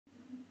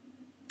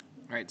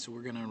Alright, so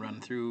we're going to run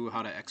through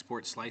how to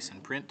export, slice,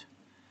 and print.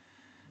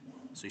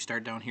 So you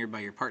start down here by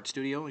your Part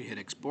Studio, you hit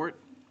export.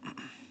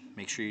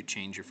 Make sure you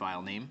change your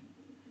file name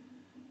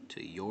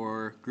to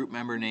your group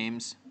member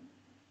names,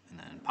 and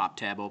then pop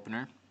tab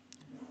opener.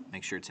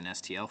 Make sure it's in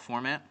STL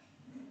format.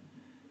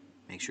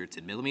 Make sure it's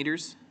in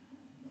millimeters,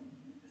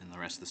 and the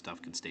rest of the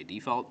stuff can stay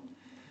default.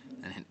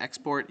 Then hit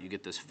export, you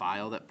get this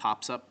file that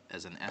pops up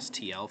as an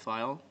STL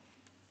file.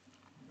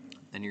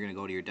 Then you're going to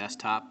go to your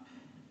desktop,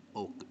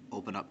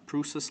 open up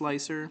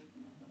PrusaSlicer.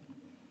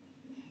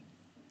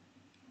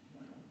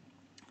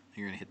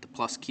 You're going to hit the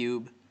plus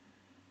cube,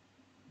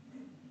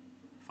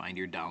 find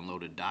your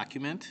downloaded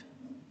document.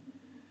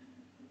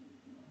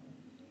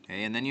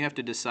 Okay, and then you have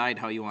to decide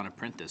how you want to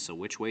print this. So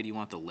which way do you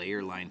want the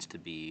layer lines to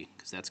be,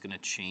 because that's going to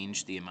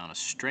change the amount of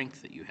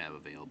strength that you have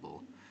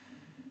available.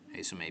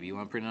 Okay, so maybe you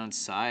want to print it on its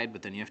side,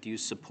 but then you have to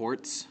use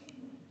supports,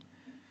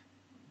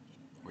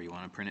 or you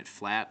want to print it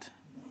flat.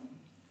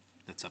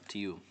 That's up to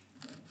you.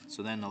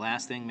 So then the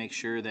last thing, make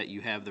sure that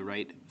you have the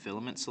right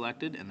filament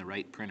selected and the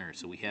right printer.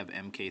 So we have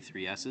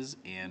MK3Ss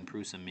and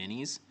Prusa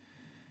Minis.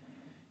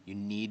 You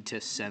need to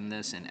send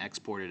this and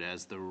export it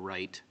as the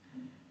right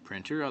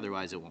printer,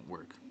 otherwise it won't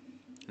work.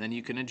 Then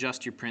you can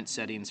adjust your print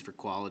settings for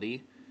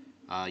quality.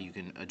 You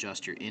can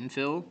adjust your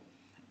infill,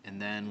 and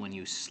then when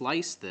you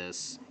slice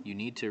this, you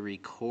need to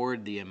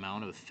record the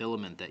amount of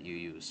filament that you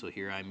use. So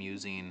here I'm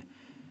using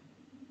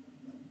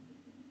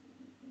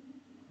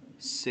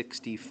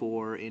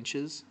 64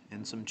 inches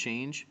and some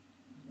change.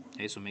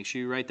 Okay, so make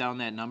sure you write down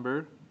that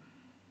number,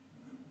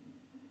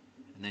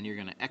 and then you're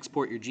going to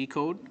export your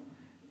G-code.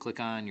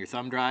 Click on your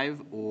thumb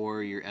drive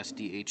or your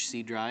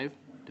SDHC drive,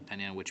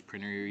 depending on which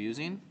printer you're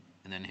using,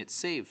 and then hit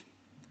save.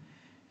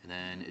 And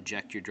then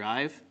eject your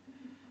drive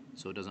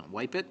so it doesn't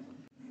wipe it.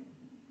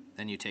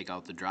 Then you take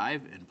out the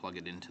drive and plug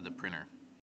it into the printer.